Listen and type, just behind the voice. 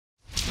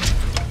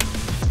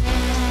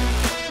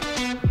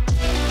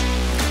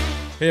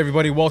Hey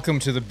everybody, welcome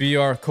to the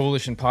BR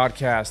Coalition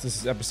podcast. This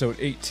is episode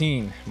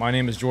 18. My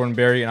name is Jordan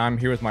Berry and I'm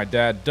here with my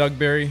dad, Doug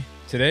Berry.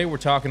 Today we're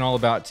talking all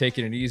about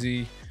taking it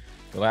easy,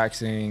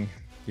 relaxing,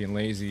 being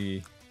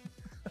lazy.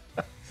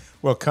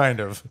 Well, kind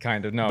of.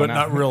 No, but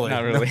not really.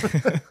 Not really.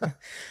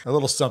 A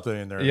little something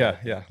in there. Yeah.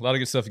 A lot of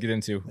good stuff to get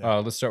into.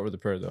 Let's start with the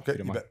prayer though. Okay, if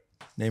you don't mind.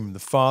 Name of the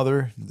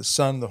Father, the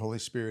Son, the Holy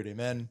Spirit.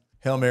 Amen.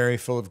 Hail Mary,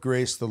 full of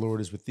grace, the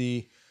Lord is with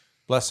thee.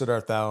 Blessed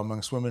art thou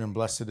amongst women, and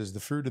blessed is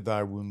the fruit of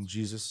thy womb,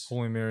 Jesus.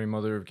 Holy Mary,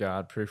 Mother of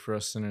God, pray for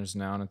us sinners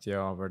now and at the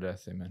hour of our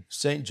death. Amen.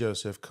 Saint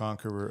Joseph,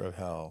 conqueror of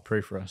hell. Pray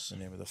for us. In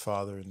the name of the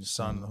Father, and the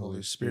Son, and the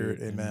Holy Spirit.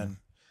 Amen.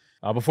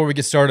 Before we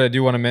get started, I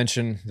do want to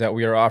mention that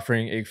we are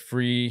offering a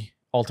free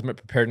Ultimate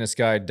Preparedness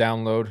Guide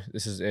download.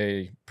 This is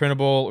a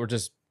printable or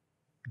just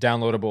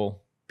downloadable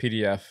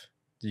PDF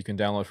that you can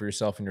download for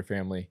yourself and your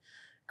family.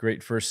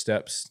 Great first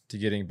steps to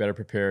getting better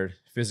prepared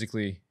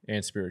physically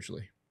and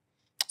spiritually.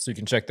 So you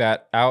can check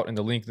that out in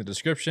the link in the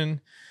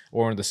description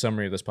or in the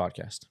summary of this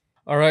podcast.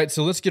 All right,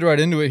 so let's get right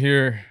into it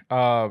here.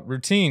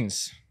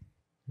 Routines.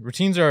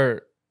 Routines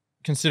are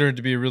considered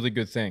to be a really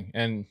good thing.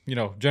 And,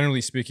 generally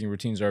speaking,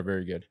 routines are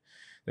very good.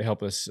 They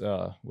help us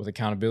with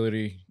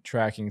accountability,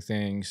 tracking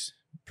things,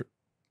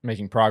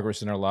 making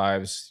progress in our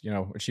lives,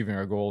 achieving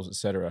our goals,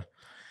 etc.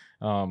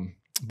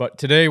 But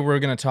today we're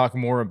going to talk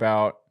more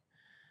about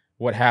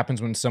what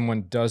happens when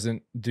someone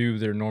doesn't do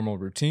their normal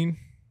routine,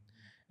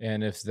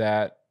 and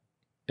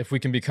if we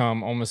can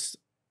become almost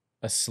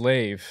a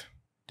slave,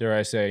 dare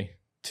I say,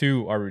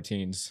 to our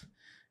routines,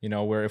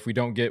 where if we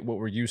don't get what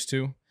we're used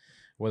to,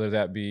 whether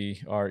that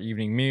be our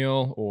evening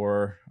meal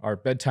or our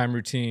bedtime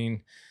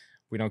routine,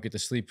 we don't get the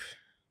sleep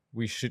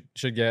we should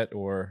get,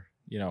 or,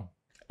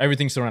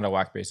 everything's thrown out of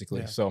whack, basically.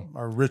 Yeah. So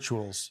our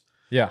rituals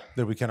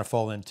that we kind of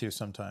fall into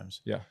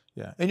sometimes. Yeah.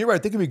 And you're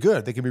right. They can be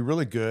good. They can be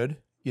really good.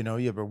 You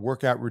have a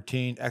workout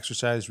routine,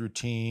 exercise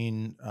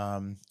routine,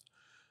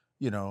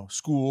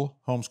 school,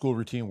 homeschool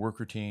routine, work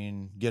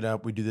routine, get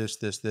up, we do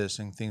this,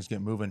 and things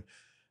get moving.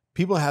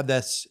 People have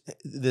this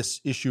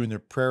issue in their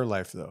prayer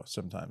life, though,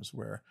 sometimes,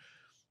 where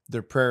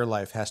their prayer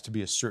life has to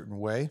be a certain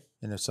way.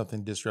 And if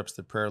something disrupts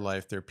the prayer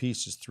life, their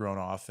peace is thrown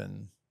off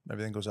and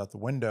everything goes out the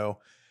window,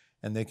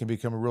 and they can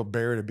become a real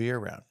bear to be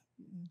around.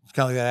 It's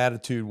kind of like that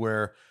attitude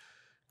where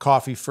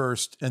coffee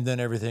first and then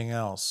everything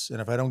else.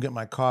 And if I don't get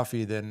my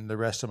coffee, then the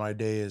rest of my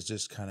day is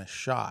just kind of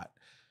shot.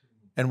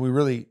 And we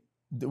really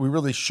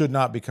should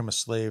not become a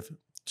slave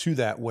to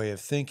that way of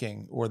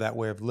thinking or that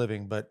way of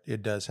living, but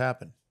it does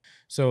happen.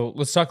 So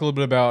let's talk a little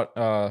bit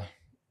about,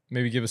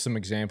 maybe give us some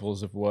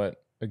examples of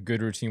what a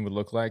good routine would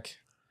look like,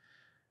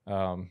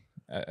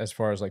 as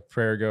far as like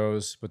prayer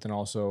goes, but then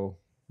also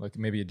like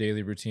maybe a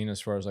daily routine as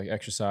far as like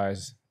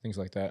exercise, things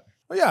like that.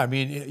 Well, yeah, I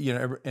mean,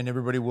 and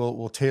everybody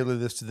will tailor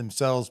this to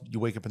themselves. You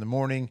wake up in the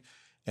morning,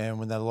 and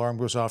when that alarm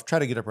goes off, try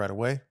to get up right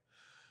away.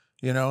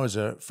 As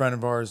a friend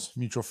of ours,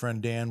 mutual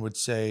friend Dan would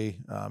say,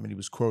 and he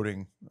was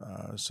quoting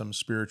some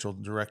spiritual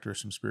director,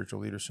 some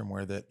spiritual leader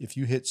somewhere, that if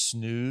you hit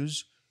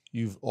snooze,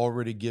 you've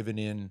already given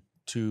in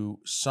to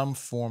some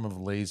form of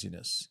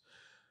laziness.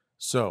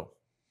 So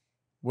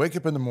wake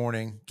up in the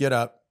morning, get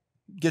up,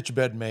 get your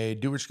bed made,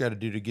 do what you got to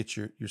do to get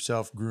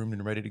yourself groomed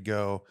and ready to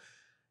go.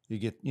 You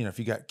get, if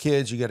you got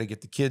kids, you got to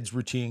get the kids'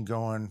 routine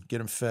going, get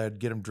them fed,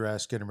 get them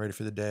dressed, get them ready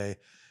for the day.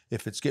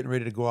 If it's getting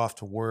ready to go off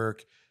to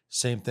work,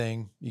 same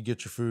thing. You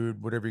get your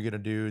food, whatever you're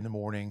going to do in the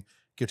morning,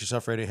 get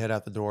yourself ready to head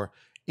out the door.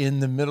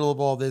 In the middle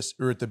of all this,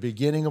 or at the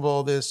beginning of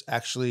all this,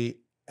 actually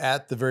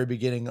at the very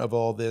beginning of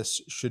all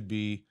this should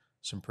be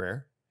some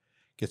prayer.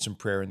 Get some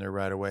prayer in there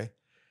right away.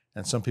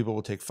 And some people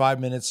will take 5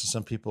 minutes. And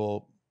some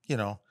people,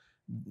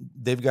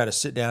 they've got to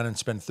sit down and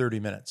spend 30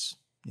 minutes.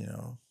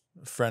 A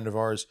friend of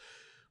ours,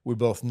 we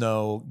both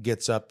know,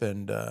 gets up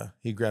and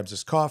he grabs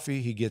his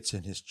coffee. He gets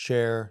in his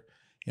chair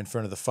in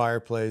front of the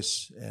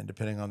fireplace, and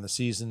depending on the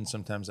season,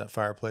 sometimes that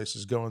fireplace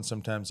is going,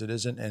 sometimes it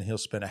isn't, and he'll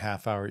spend a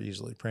half hour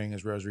easily praying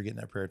his rosary, getting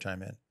that prayer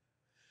time in.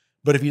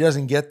 But if he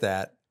doesn't get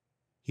that,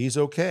 he's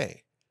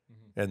okay.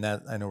 Mm-hmm. And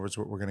that, I know, is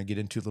what we're going to get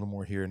into a little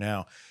more here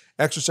now.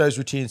 Exercise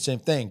routine, same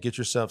thing. Get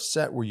yourself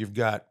set where you've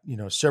got,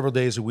 several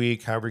days a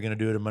week, however you're going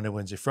to do it, a Monday,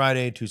 Wednesday,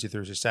 Friday, Tuesday,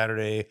 Thursday,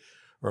 Saturday,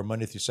 or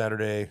Monday through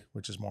Saturday,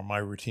 which is more my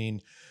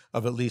routine,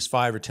 of at least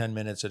 5 or 10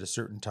 minutes at a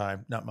certain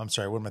time. No, I'm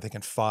sorry, what am I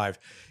thinking? 5.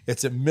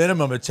 It's a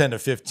minimum of 10 to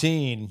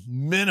 15,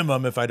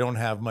 minimum if I don't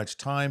have much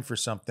time for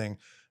something,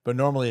 but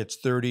normally it's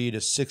 30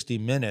 to 60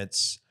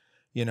 minutes,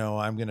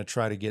 I'm going to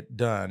try to get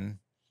done,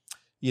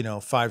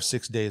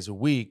 5-6 days a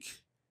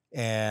week,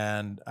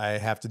 and I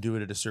have to do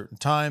it at a certain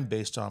time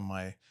based on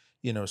my,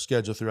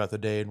 schedule throughout the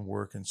day and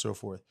work and so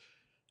forth.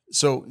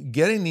 So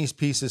getting these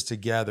pieces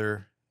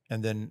together,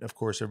 and then, of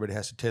course, everybody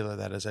has to tailor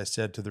that, as I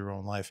said, to their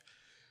own life.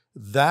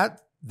 That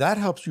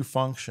helps you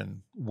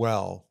function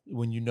well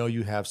when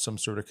you have some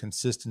sort of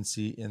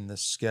consistency in the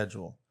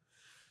schedule.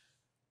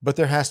 But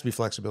there has to be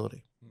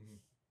flexibility. Mm-hmm.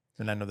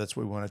 And I know that's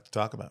what we wanted to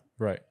talk about.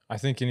 Right. I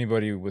think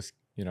anybody with,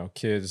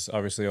 kids,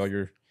 obviously all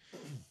your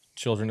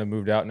children have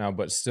moved out now,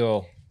 but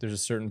still there's a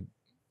certain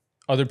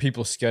other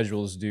people's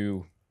schedules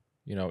do,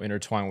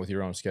 intertwine with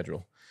your own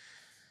schedule.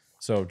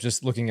 So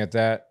just looking at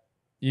that,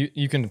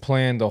 you can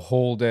plan the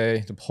whole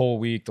day, the whole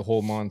week, the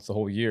whole month, the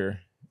whole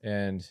year.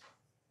 And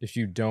if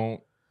you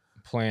don't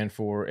plan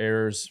for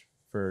errors,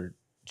 for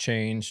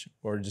change,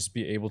 or just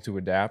be able to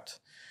adapt,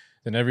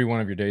 then every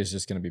one of your days is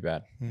just going to be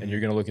bad. And you're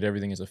going to look at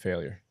everything as a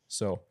failure.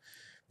 So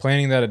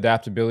planning that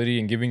adaptability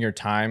and giving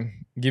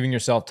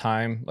yourself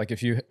time. Like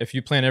if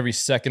you plan every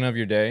second of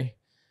your day,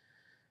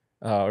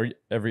 or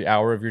every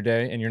hour of your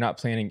day, and you're not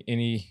planning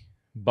any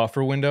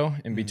buffer window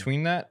in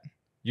between that,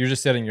 you're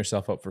just setting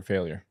yourself up for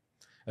failure,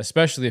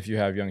 especially if you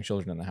have young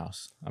children in the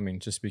house. I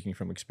mean, just speaking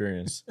from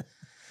experience.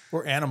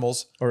 Or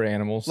animals.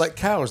 Like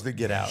cows that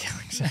get out. Yeah,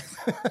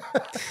 exactly.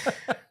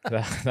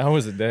 that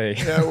was a day.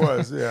 Yeah, it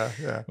was.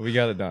 Yeah. We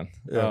got it done.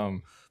 Yeah.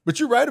 But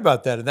you're right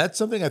about that. And that's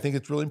something I think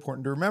it's really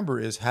important to remember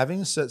is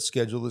having a set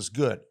schedule is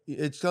good.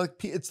 It's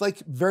like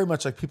very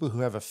much like people who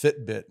have a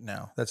Fitbit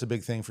now. That's a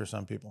big thing for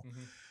some people.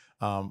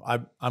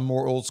 I'm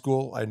more old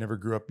school. I never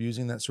grew up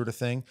using that sort of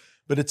thing,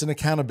 but it's an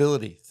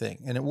accountability thing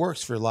and it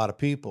works for a lot of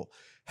people.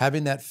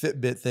 Having that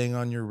Fitbit thing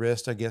on your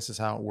wrist, I guess is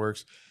how it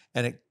works.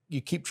 And you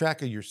keep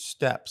track of your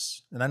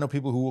steps. And I know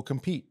people who will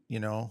compete,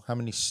 how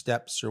many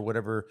steps or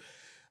whatever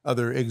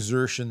other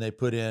exertion they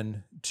put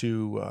in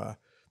to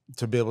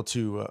be able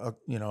to,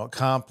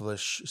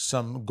 accomplish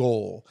some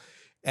goal.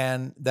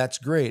 And that's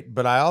great.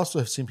 But I also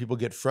have seen people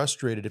get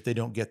frustrated if they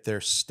don't get their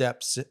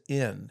steps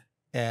in,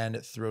 and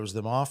it throws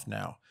them off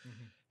now.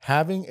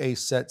 Having a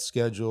set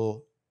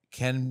schedule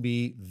can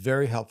be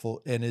very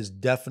helpful and is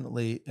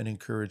definitely an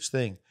encouraged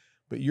thing.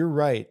 But you're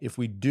right. If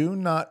we do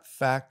not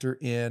factor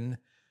in,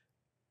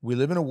 we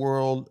live in a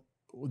world,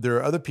 there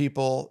are other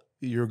people,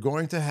 you're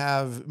going to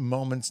have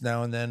moments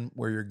now and then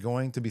where you're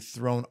going to be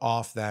thrown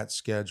off that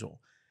schedule.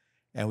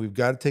 And we've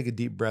got to take a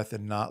deep breath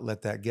and not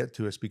let that get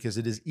to us, because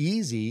it is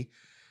easy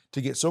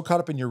to get so caught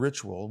up in your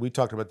ritual. We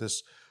talked about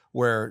this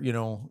where,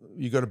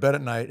 you go to bed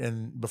at night,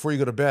 and before you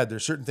go to bed,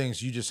 there's certain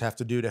things you just have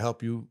to do to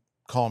help you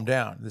calm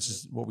down. This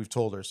is what we've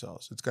told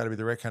ourselves. It's got to be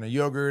the right kind of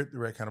yogurt, the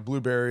right kind of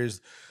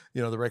blueberries,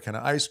 the right kind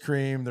of ice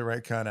cream, the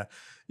right kind of,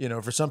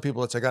 for some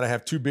people, it's I got to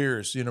have 2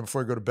 beers,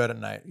 before I go to bed at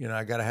night.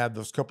 I got to have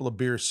those couple of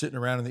beers sitting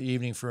around in the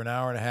evening for an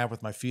hour and a half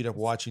with my feet up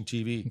watching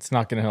TV. It's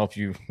not going to help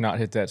you not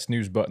hit that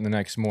snooze button the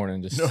next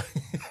morning. Just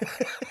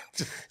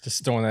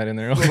throwing that in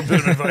there. A little bit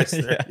of advice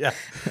there.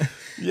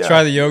 Yeah.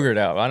 Try the yogurt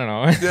out. I don't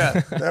know.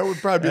 Yeah, that would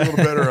probably be a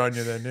little better on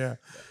you then. Yeah.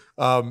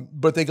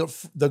 But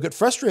they'll get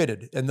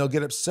frustrated and they'll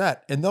get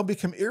upset and they'll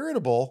become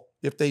irritable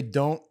if they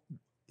don't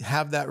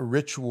have that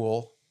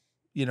ritual,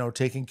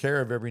 taken care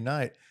of every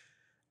night.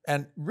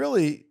 And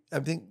really, I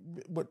think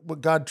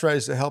what God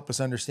tries to help us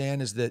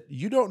understand is that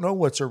you don't know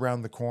what's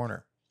around the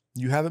corner.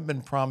 You haven't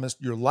been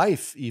promised your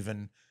life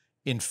even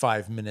in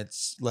 5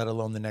 minutes, let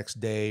alone the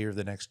next day or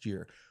the next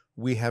year.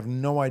 We have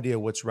no idea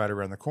what's right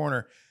around the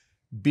corner.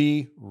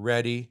 Be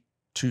ready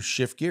to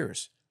shift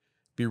gears.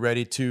 Be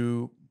ready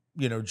to,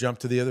 jump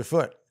to the other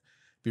foot.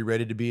 Be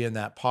ready to be in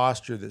that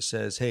posture that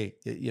says, hey,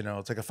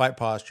 it's like a fight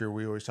posture.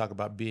 We always talk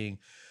about being,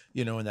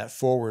 in that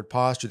forward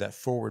posture, that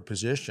forward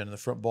position, the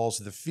front balls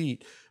of the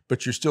feet,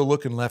 but you're still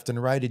looking left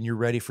and right and you're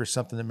ready for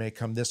something that may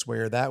come this way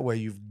or that way.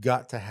 You've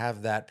got to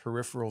have that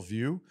peripheral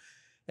view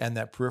and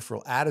that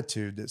peripheral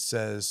attitude that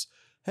says,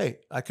 hey,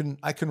 I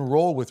can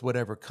roll with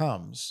whatever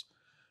comes.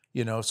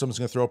 If someone's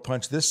going to throw a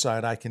punch this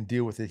side, I can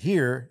deal with it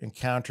here and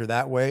counter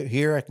that way.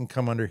 Here, I can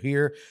come under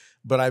here,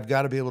 but I've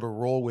got to be able to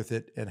roll with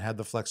it and have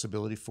the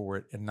flexibility for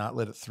it and not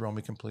let it throw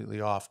me completely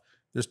off.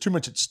 There's too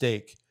much at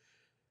stake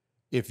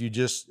if you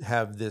just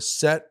have this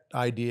set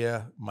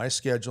idea, my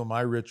schedule,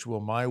 my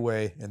ritual, my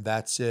way, and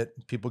that's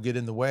it. People get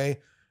in the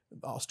way,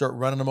 I'll start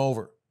running them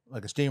over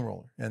like a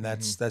steamroller, and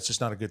that's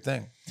just not a good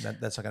thing.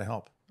 That's not going to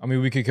help. I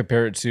mean, we could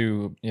compare it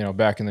to,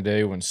 back in the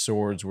day when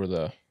swords were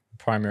the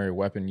primary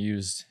weapon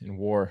used in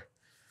war.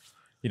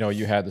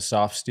 You had the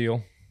soft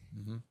steel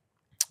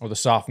or the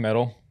soft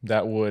metal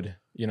that would,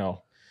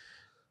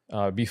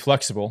 be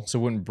flexible, so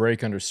it wouldn't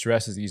break under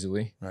stress as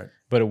easily, right?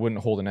 But it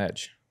wouldn't hold an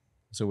edge,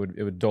 so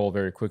it would dull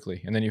very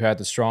quickly. And then you had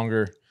the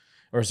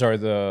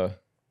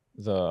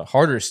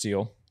harder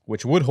steel,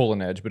 which would hold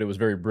an edge, but it was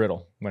very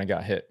brittle when it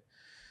got hit.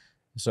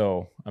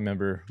 So I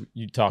remember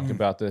you talked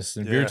about this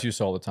in Virtus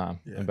all the time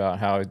about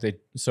how the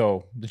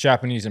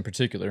Japanese in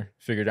particular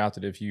figured out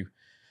that if you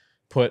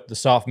put the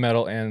soft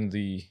metal and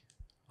the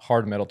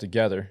hard metal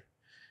together,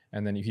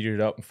 and then you heated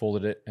it up and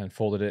folded it and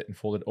folded it and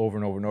folded over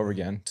and over and over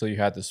again until you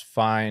had this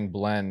fine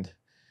blend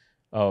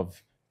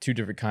of 2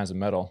 different kinds of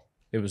metal.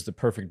 It was the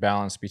perfect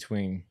balance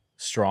between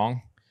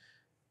strong,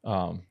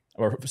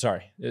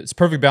 it's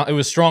perfect balance. It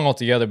was strong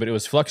altogether, but it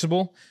was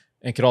flexible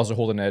and could also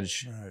hold an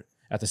edge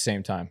at the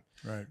same time.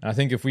 Right. And I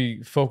think if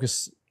we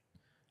focus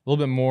a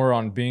little bit more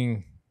on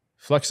being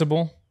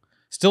flexible,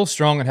 still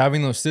strong, and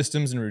having those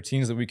systems and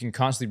routines that we can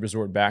constantly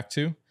resort back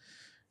to,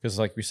 because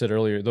like we said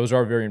earlier, those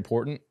are very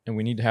important and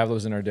we need to have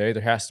those in our day.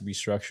 There has to be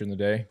structure in the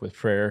day with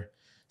prayer,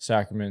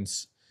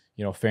 sacraments,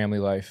 family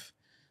life.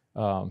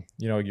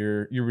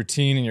 Your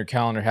routine and your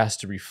calendar has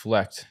to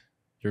reflect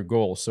your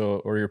goals,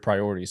 or your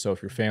priorities. So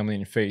if your family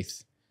and your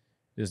faith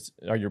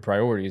are your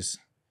priorities,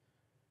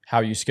 how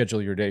you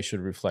schedule your day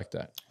should reflect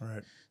that. All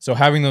right. So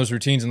having those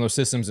routines and those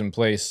systems in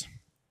place,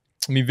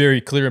 be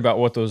very clear about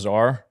what those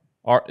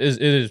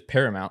is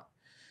paramount.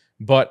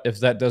 But if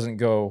that doesn't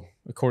go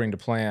according to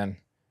plan,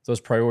 those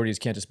priorities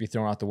can't just be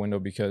thrown out the window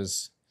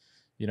because,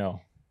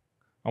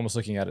 almost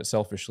looking at it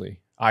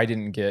selfishly, I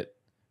didn't get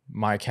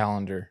my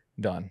calendar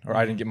done, or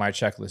I didn't get my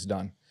checklist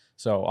done.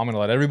 So I'm going to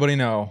let everybody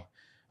know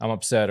I'm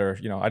upset, or,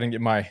 I didn't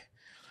get my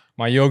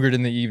yogurt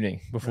in the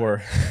evening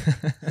before,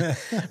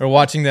 or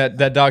watching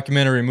that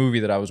documentary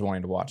movie that I was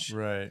wanting to watch.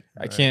 Right.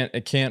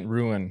 It can't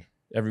ruin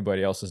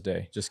everybody else's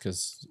day just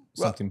because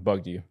something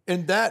bugged you.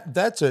 And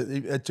that's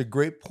a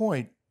great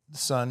point,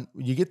 son.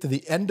 You get to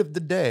the end of the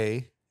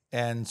day,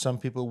 and some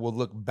people will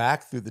look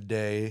back through the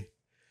day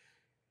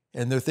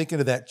and they're thinking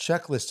of that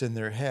checklist in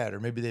their head, or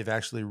maybe they've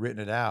actually written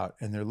it out,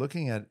 and they're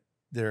looking at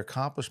their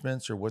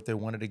accomplishments or what they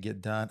wanted to get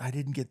done. I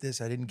didn't get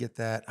this. I didn't get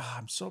that.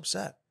 I'm so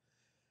upset.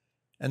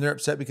 And they're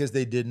upset because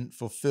they didn't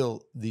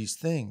fulfill these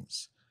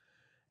things.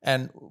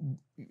 And,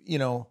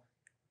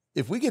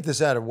 if we get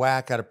this out of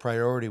whack, out of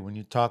priority, when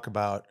you talk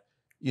about,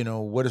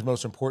 what is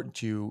most important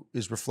to you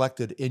is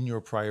reflected in your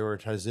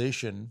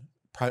prioritization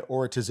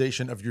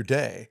of your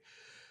day.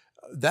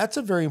 That's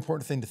a very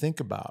important thing to think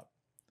about.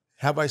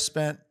 Have I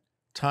spent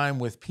time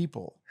with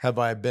people? Have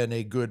I been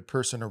a good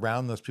person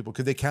around those people?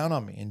 Could they count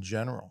on me in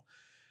general?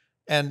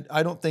 And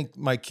I don't think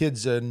my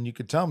kids, and you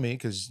could tell me,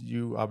 because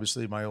you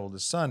obviously my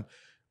oldest son,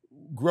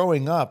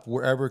 growing up,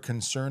 were ever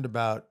concerned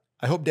about,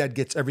 I hope dad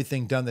gets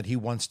everything done that he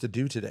wants to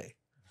do today.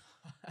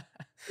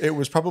 It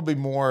was probably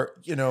more,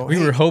 we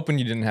were hoping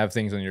you didn't have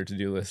things on your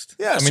to-do list.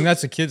 Yeah. I mean,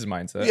 that's a kid's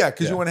mindset. Yeah.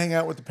 Because you want to hang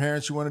out with the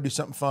parents. You want to do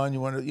something fun.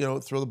 You want to,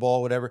 throw the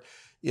ball, whatever.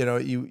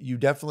 You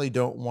definitely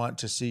don't want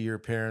to see your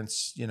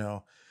parents,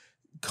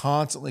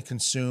 constantly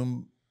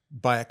consumed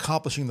by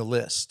accomplishing the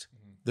list,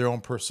 their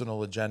own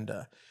personal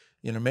agenda.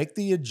 Make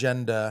the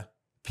agenda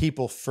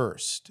people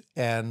first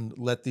and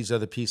let these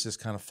other pieces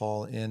kind of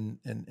fall in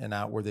and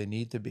out where they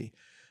need to be.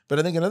 But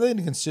I think another thing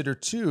to consider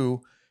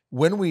too,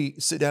 when we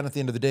sit down at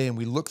the end of the day and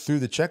we look through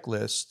the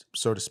checklist,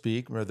 so to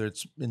speak, whether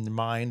it's in the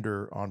mind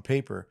or on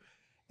paper,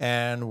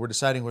 and we're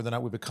deciding whether or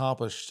not we've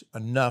accomplished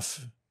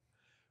enough,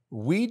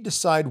 we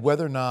decide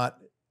whether or not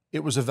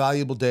it was a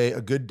valuable day,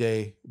 a good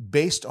day,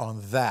 based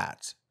on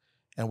that.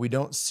 And we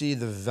don't see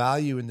the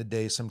value in the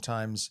day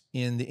sometimes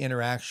in the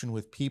interaction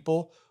with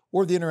people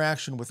or the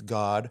interaction with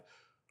God,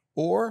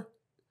 or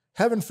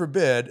heaven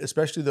forbid,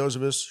 especially those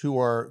of us who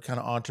are kind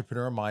of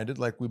entrepreneur minded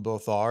like we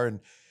both are,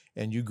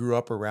 and you grew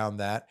up around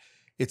that.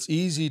 It's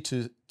easy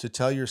to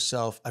tell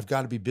yourself, I've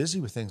got to be busy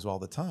with things all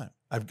the time.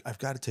 I've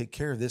got to take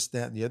care of this,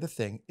 that, and the other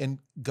thing. And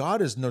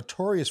God is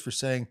notorious for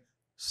saying,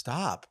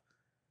 stop,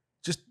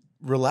 just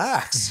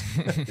relax.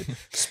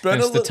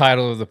 That's the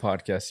title of the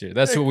podcast here.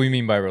 That's what we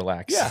mean by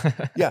relax.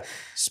 Yeah.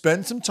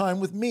 Spend some time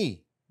with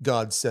me,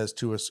 God says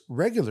to us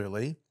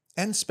regularly,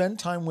 and spend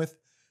time with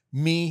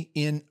me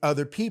in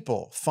other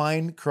people.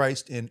 Find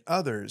Christ in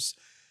others,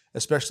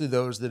 especially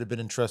those that have been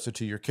entrusted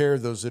to your care,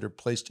 those that are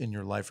placed in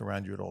your life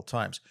around you at all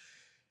times.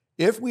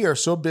 If we are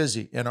so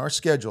busy in our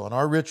schedule and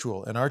our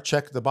ritual and our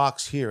check the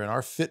box here and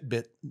our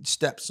Fitbit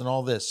steps and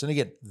all this, and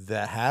again,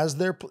 it has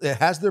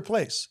their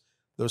place.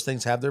 Those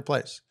things have their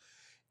place.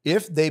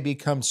 If they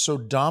become so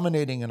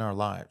dominating in our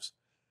lives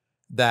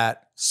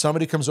that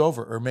somebody comes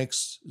over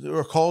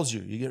or calls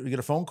you, you get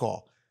a phone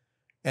call,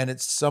 and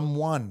it's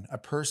someone, a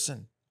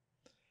person,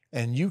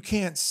 and you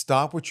can't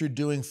stop what you're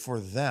doing for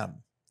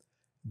them,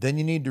 then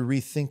you need to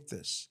rethink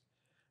this.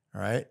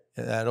 All right.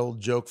 That old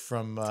joke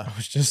from I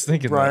was just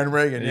thinking Brian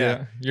Reagan.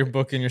 Yeah. You're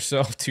booking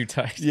yourself too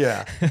tight.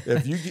 Yeah.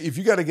 If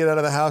you got to get out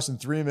of the house in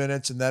 3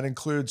 minutes, and that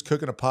includes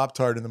cooking a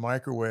Pop-Tart in the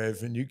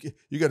microwave, and you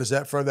got to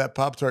zap for that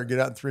Pop-Tart, get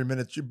out in 3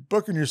 minutes, you're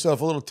booking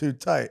yourself a little too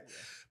tight.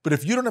 But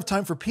if you don't have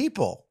time for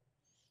people,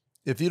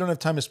 if you don't have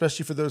time,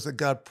 especially for those that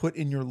God put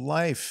in your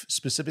life,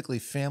 specifically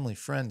family,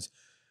 friends,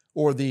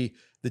 or the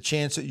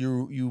chance that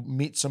you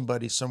meet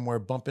somebody somewhere,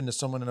 bump into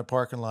someone in a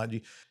parking lot,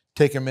 you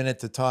take a minute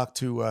to talk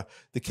to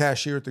the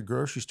cashier at the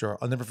grocery store.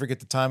 I'll never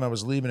forget the time I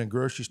was leaving a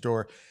grocery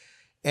store,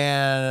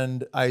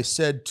 and I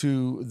said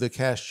to the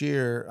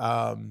cashier,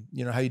 how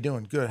you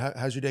doing? Good.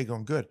 How's your day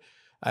going? Good.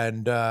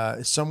 And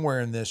somewhere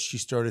in this, she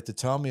started to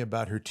tell me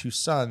about her 2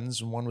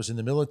 sons, and one was in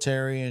the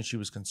military, and she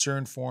was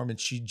concerned for him, and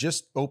she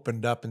just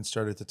opened up and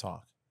started to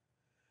talk.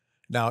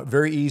 Now,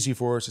 very easy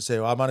for us to say,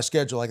 well, I'm on a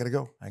schedule. I got to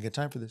go. I ain't got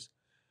time for this.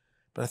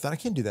 But I thought, I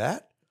can't do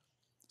that.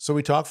 So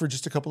we talked for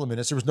just a couple of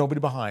minutes. There was nobody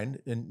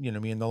behind, and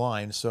me in the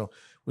line. So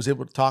was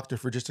able to talk to her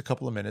for just a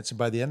couple of minutes. And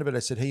by the end of it, I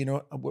said, hey,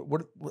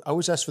 what I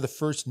always ask for the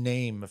first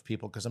name of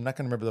people, because I'm not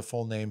going to remember the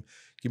full name.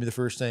 Give me the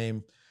first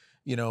name,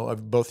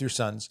 of both your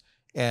sons,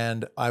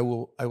 and I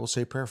will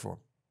say a prayer for them.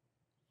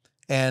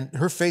 And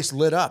her face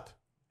lit up.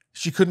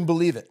 She couldn't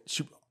believe it.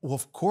 Well,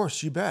 of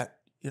course, you bet.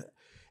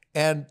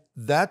 And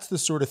that's the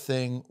sort of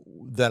thing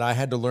that I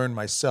had to learn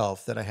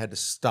myself, that I had to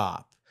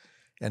stop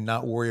and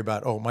not worry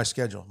about, my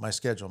schedule.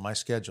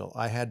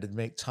 I had to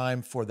make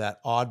time for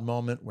that odd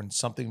moment when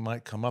something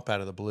might come up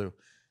out of the blue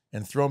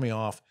and throw me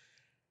off.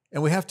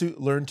 And we have to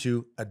learn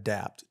to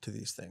adapt to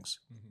these things.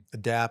 Mm-hmm.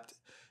 Adapt.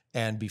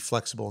 and be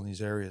flexible in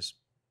these areas.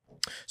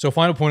 So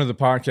final point of the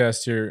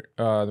podcast here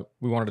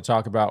we wanted to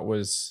talk about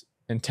was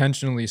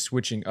intentionally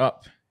switching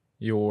up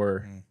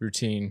your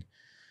routine,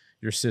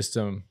 your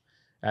system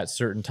at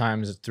certain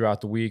times throughout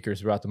the week or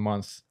throughout the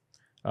month.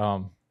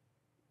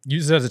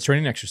 Use it as a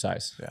training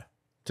exercise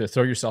to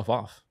throw yourself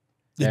off.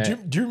 Yeah,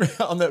 do you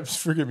remember on that?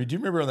 Forgive me. Do you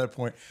remember on that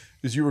point?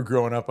 As you were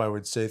growing up, I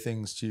would say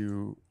things to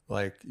you,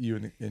 like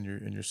you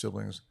and your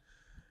siblings,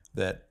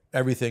 that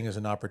everything is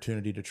an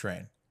opportunity to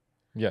train.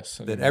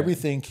 Yes. That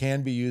everything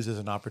can be used as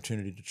an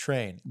opportunity to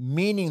train,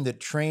 meaning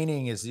that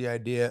training is the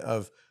idea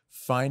of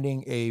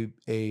finding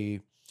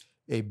a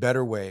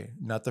better way,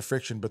 not the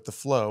friction, but the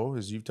flow,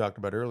 as you've talked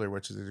about earlier,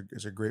 which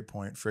is a great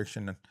point.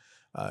 Friction,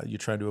 you're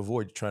trying to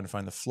avoid, you're trying to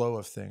find the flow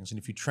of things. And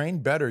if you train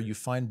better, you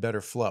find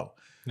better flow.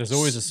 There's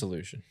always a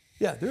solution.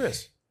 Yeah, there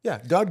is. Yeah,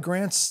 God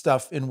grants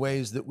stuff in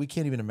ways that we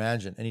can't even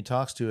imagine. And he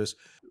talks to us.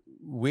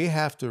 We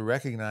have to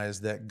recognize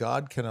that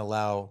God can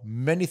allow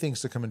many things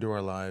to come into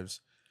our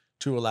lives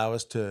to allow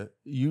us to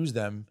use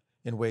them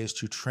in ways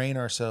to train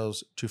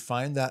ourselves to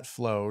find that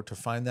flow, to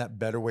find that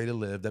better way to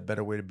live, that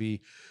better way to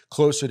be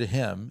closer to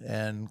him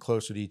and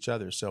closer to each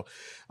other. So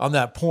on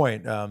that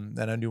point, and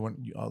I do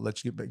I'll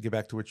let you get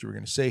back to what you were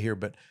going to say here,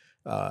 but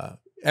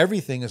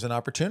everything is an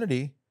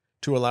opportunity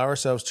to allow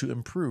ourselves to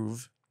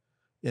improve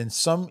in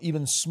some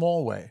even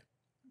small way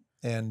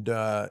and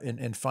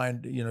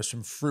find,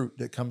 some fruit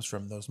that comes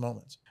from those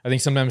moments. I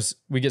think sometimes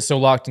we get so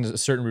locked into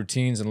certain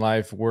routines in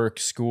life, work,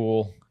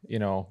 school,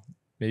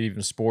 maybe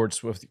even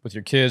sports with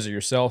your kids or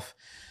yourself,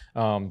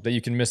 that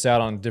you can miss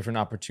out on different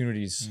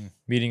opportunities,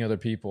 meeting other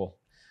people,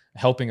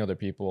 helping other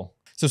people.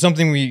 So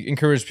something we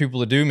encourage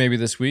people to do maybe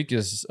this week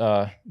is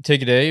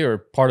take a day or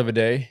part of a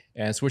day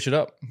and switch it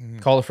up.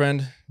 Call a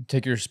friend,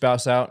 take your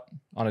spouse out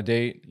on a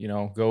date,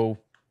 go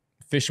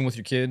fishing with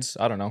your kids.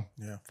 I don't know.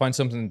 Yeah. Find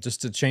something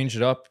just to change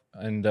it up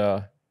and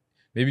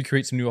maybe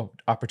create some new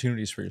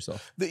opportunities for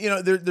yourself.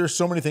 There's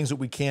so many things that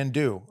we can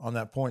do on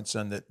that point,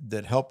 son,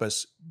 that help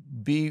us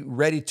be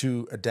ready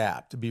to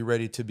adapt, to be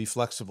ready to be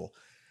flexible.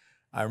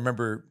 I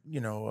remember,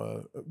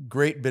 a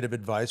great bit of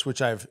advice,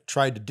 which I've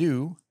tried to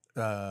do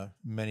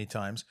many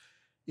times,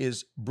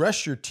 is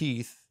brush your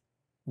teeth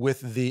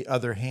with the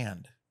other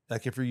hand.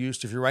 Like if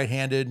you're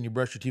right-handed and you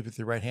brush your teeth with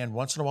your right hand,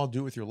 once in a while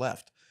do it with your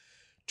left.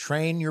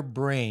 Train your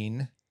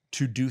brain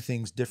to do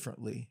things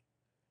differently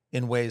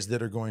in ways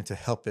that are going to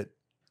help it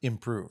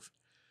improve.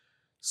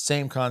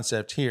 Same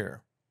concept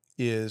here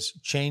is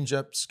change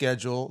up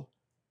schedule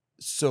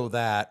so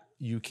that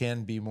you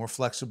can be more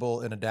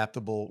flexible and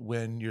adaptable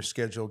when your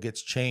schedule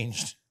gets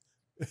changed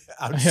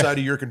outside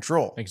of your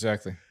control.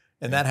 Exactly.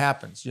 And that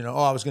happens.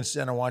 I was going to sit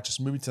down and watch this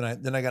movie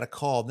tonight. Then I got a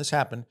call. And this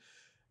happened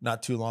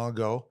not too long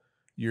ago.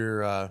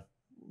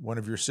 One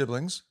of your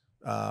siblings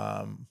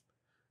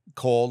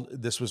called.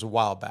 This was a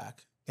while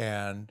back,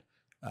 and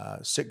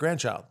sick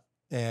grandchild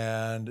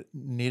and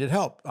needed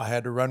help. I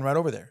had to run right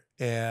over there.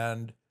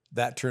 And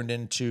that turned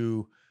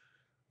into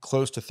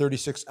close to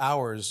 36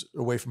 hours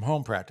away from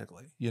home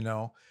practically,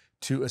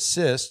 to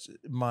assist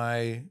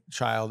my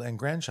child and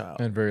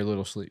grandchild. And very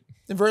little sleep.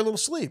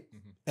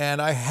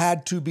 And I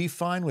had to be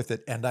fine with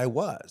it, and I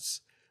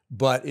was.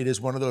 But it is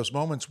one of those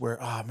moments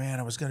where, oh man,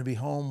 I was going to be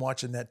home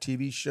watching that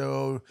TV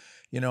show,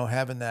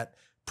 having that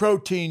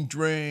protein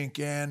drink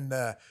and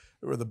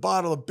or the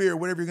bottle of beer,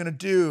 whatever you're going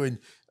to do. And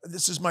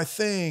this is my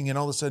thing. And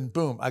all of a sudden,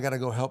 boom, I got to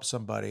go help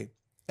somebody.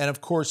 And of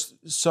course,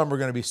 some are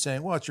going to be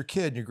saying, well, it's your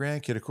kid and your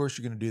grandkid. Of course,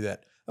 you're going to do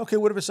that. Okay,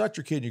 what if it's not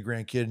your kid and your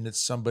grandkid and it's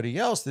somebody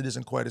else that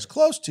isn't quite as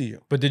close to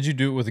you? But did you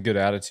do it with a good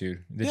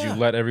attitude? Did you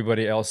let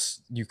everybody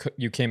else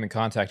you came in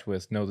contact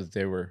with know that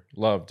they were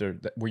loved? Or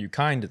were you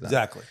kind to them?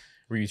 Exactly.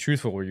 Were you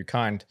truthful? Were you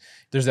kind?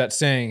 There's that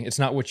saying, it's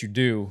not what you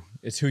do,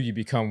 it's who you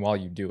become while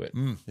you do it.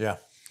 Yeah.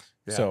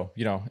 So,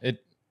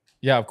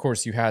 of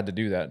course you had to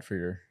do that for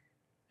your,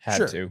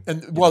 to.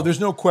 And there's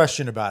no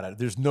question about it.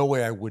 There's no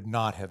way I would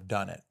not have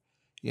done it,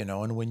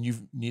 and when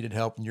you've needed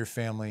help in your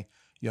family,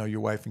 your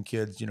wife and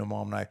kids,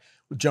 mom and I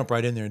would jump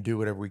right in there and do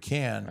whatever we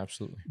can.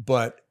 Absolutely.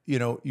 But,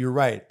 you're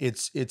right.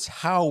 It's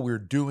how we're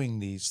doing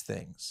these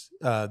things.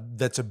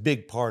 That's a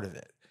big part of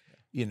it.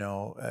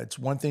 It's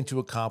one thing to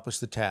accomplish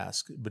the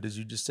task, but as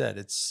you just said,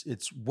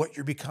 it's what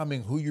you're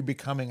becoming, who you're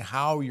becoming,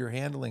 how you're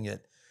handling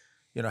it,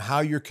 how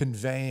you're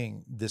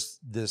conveying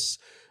this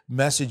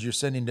message you're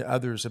sending to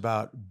others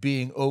about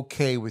being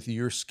okay with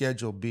your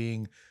schedule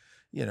being,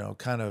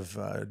 kind of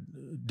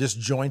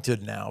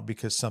disjointed now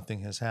because something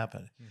has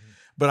happened. Mm-hmm.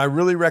 But I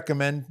really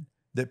recommend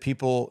that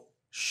people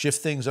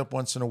shift things up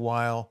once in a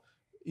while.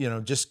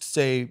 Just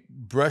say,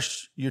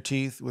 brush your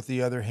teeth with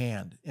the other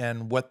hand.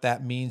 And what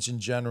that means in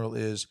general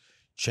is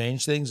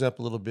change things up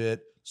a little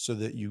bit so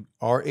that you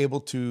are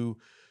able to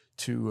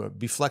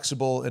be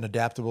flexible and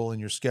adaptable in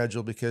your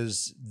schedule,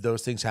 because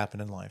those things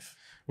happen in life.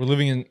 We're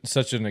living in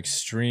such an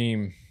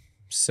extreme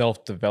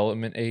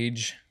self-development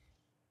age.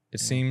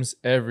 It seems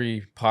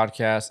every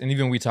podcast, and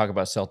even we talk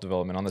about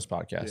self-development on this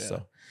podcast, so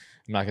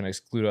I'm not going to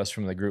exclude us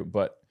from the group,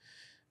 but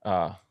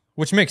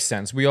which makes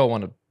sense. We all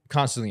want to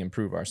constantly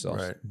improve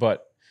ourselves. Right.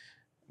 But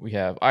We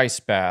have ice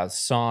baths,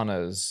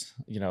 saunas,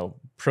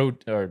 pro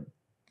or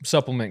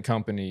supplement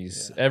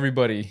companies. Yeah.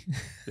 Everybody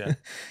Yeah.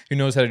 who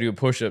knows how to do a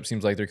push-up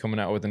seems like they're coming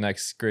out with the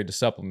next greatest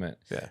supplement.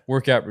 Yeah.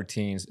 Workout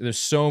routines. There's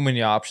so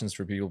many options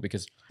for people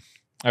because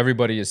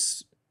everybody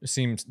there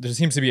seems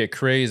to be a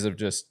craze of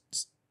just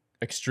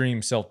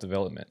extreme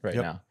self-development right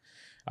now.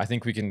 I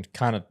think we can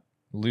kind of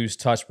lose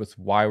touch with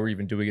why we're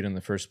even doing it in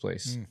the first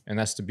place. And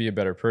that's to be a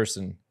better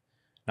person,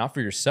 not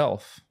for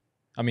yourself.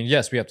 I mean,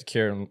 yes, we have to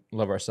care and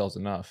love ourselves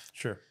enough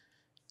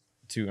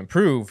to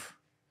improve,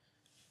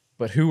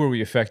 but who are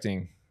we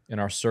affecting in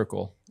our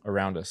circle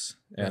around us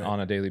and on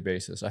a daily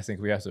basis? I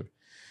think we have to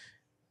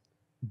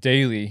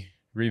daily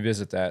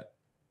revisit that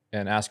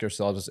and ask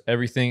ourselves, is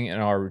everything in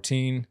our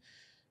routine,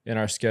 in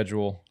our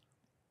schedule,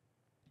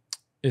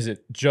 is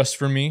it just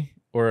for me,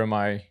 or am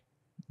I,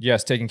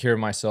 yes, taking care of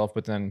myself,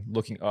 but then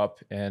looking up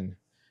and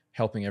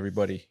helping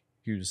everybody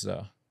who's,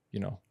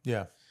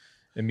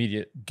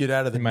 immediate, Get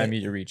out of my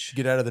immediate reach.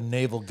 Get out of the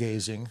navel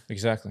gazing.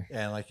 Exactly.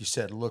 And like you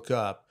said, look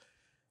up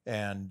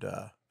and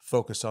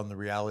focus on the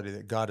reality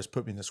that God has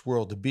put me in this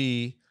world to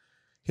be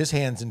his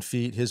hands and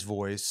feet, his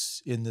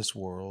voice in this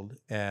world.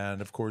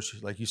 And of course,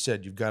 like you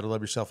said, you've got to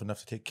love yourself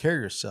enough to take care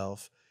of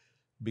yourself,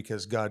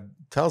 because God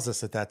tells us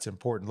that that's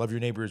important. Love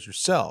your neighbor as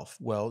yourself.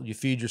 Well, you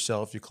feed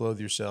yourself, you clothe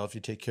yourself, you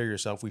take care of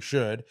yourself. We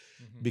should,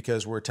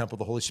 because we're a temple of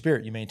the Holy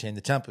Spirit. You maintain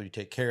the temple, you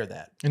take care of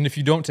that. And if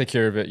you don't take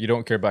care of it, you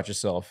don't care about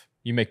yourself,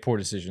 you make poor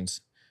decisions,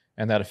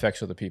 and that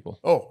affects other people.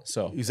 Oh,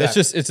 so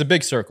exactly. it's a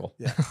big circle.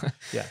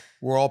 Yeah.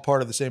 We're all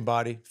part of the same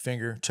body,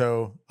 finger,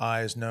 toe,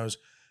 eyes, nose.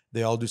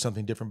 They all do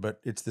something different,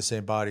 but it's the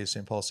same body, as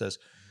St. Paul says.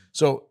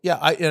 So yeah,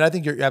 I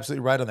think you're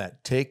absolutely right on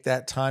that. Take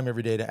that time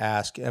every day to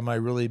ask, am I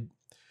really,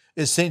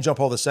 as St. John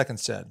Paul II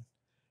said,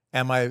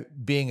 am I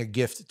being a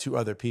gift to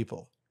other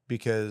people?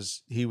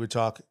 Because he would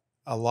talk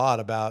a lot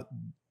about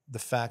the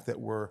fact that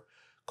we're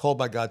called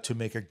by God to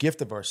make a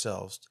gift of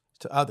ourselves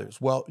to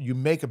others. Well, you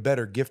make a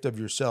better gift of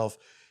yourself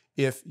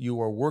if you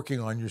are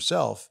working on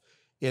yourself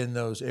in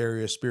those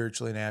areas,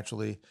 spiritually,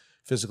 naturally,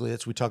 physically.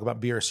 That's we talk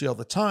about BRC all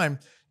the time.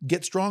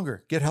 Get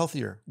stronger, get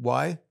healthier.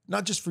 Why?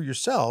 Not just for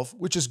yourself,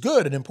 which is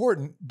good and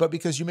important, but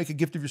because you make a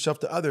gift of yourself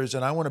to others.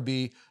 And I want to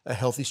be a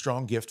healthy,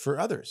 strong gift for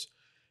others.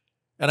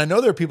 And I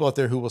know there are people out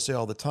there who will say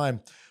all the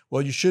time,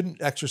 well, you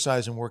shouldn't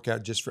exercise and work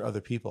out just for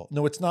other people.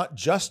 No, it's not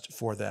just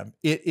for them.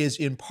 It is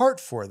in part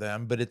for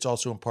them, but it's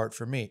also in part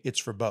for me. It's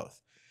for both.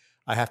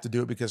 I have to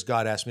do it because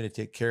God asked me to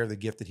take care of the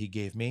gift that he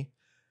gave me.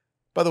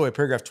 By the way,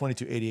 paragraph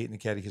 2288 in the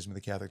Catechism of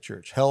the Catholic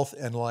Church. Health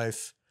and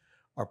life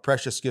are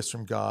precious gifts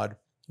from God.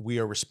 We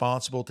are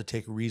responsible to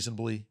take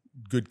reasonably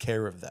good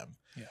care of them.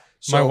 Yeah.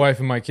 So, my wife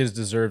and my kids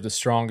deserve the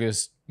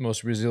strongest,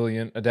 most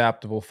resilient,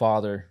 adaptable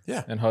father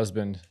and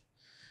husband.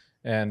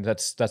 And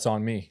that's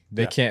on me.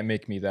 They can't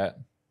make me that.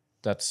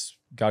 That's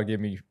God gave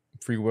me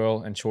free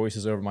will and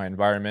choices over my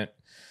environment,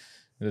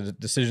 the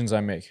decisions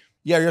I make.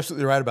 Yeah, you're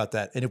absolutely right about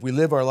that. And if we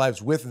live our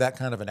lives with that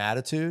kind of an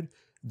attitude,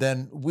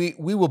 then we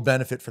will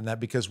benefit from that,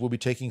 because we'll be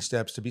taking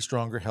steps to be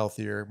stronger,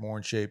 healthier, more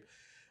in shape,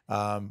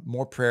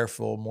 more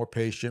prayerful, more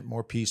patient,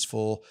 more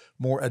peaceful,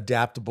 more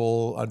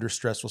adaptable under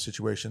stressful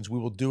situations. We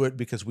will do it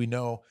because we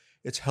know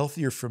it's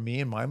healthier for me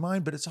in my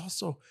mind, but it's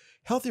also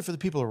healthier for the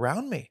people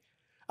around me.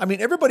 I mean,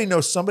 everybody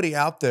knows somebody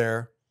out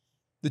there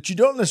that you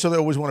don't necessarily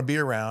always want to be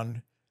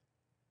around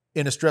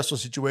in a stressful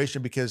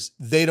situation because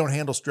they don't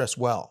handle stress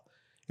well.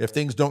 If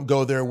things don't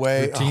go their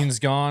way, routine's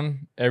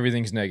gone,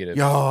 everything's negative.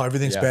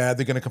 Everything's bad.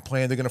 They're going to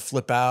complain. They're going to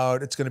flip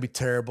out. It's going to be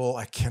terrible.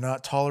 I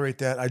cannot tolerate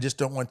that. I just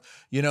don't want,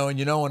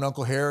 when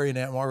Uncle Harry and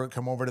Aunt Margaret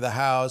come over to the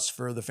house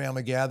for the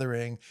family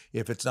gathering,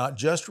 if it's not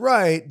just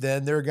right,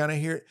 then they're going to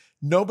hear it.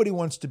 Nobody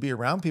wants to be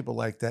around people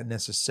like that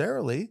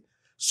necessarily.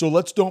 So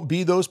let's don't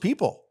be those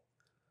people.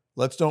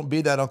 Let's don't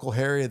be that Uncle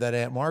Harry, that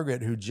Aunt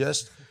Margaret who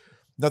just,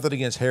 nothing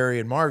against Harry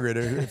and Margaret,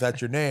 if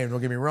that's your name,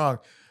 don't get me wrong.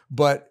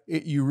 But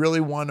you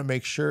really want to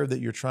make sure that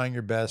you're trying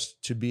your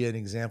best to be an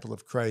example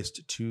of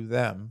Christ to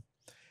them.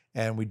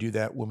 And we do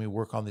that when we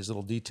work on these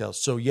little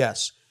details. So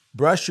yes,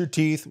 brush your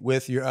teeth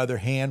with your other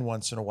hand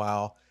once in a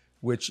while,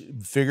 which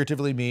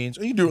figuratively means,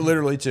 or you do it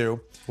literally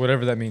too.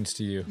 Whatever that means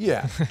to you.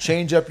 Yeah.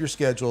 Change up your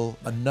schedule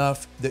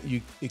enough that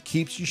it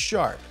keeps you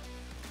sharp.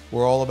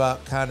 We're all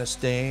about kind of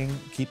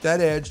keep that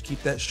edge,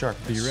 keep that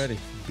sharpness. Be ready.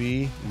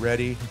 Be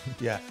ready.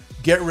 Yeah.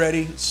 Get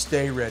ready,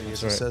 stay ready,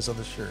 as That's it says on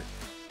the shirt.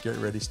 Get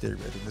ready, stay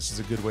ready. This is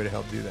a good way to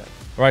help do that.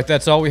 All right,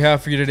 that's all we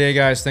have for you today,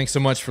 guys. Thanks so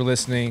much for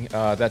listening.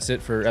 That's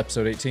it for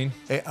episode 18.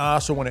 Hey, I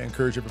also want to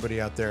encourage everybody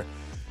out there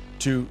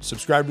to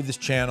subscribe to this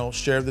channel,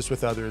 share this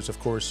with others. Of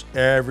course,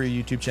 every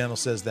YouTube channel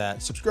says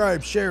that.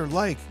 Subscribe, share,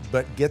 like,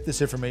 but get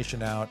this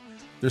information out.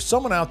 There's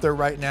someone out there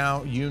right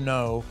now,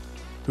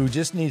 who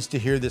just needs to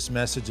hear this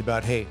message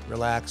about, hey,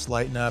 relax,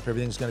 lighten up,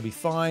 everything's going to be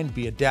fine,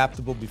 be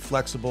adaptable, be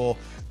flexible,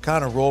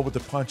 kind of roll with the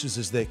punches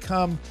as they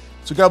come.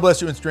 So God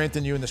bless you and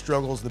strengthen you in the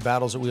struggles, the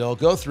battles that we all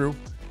go through.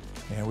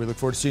 And we look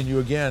forward to seeing you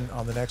again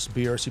on the next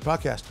BRC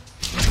podcast.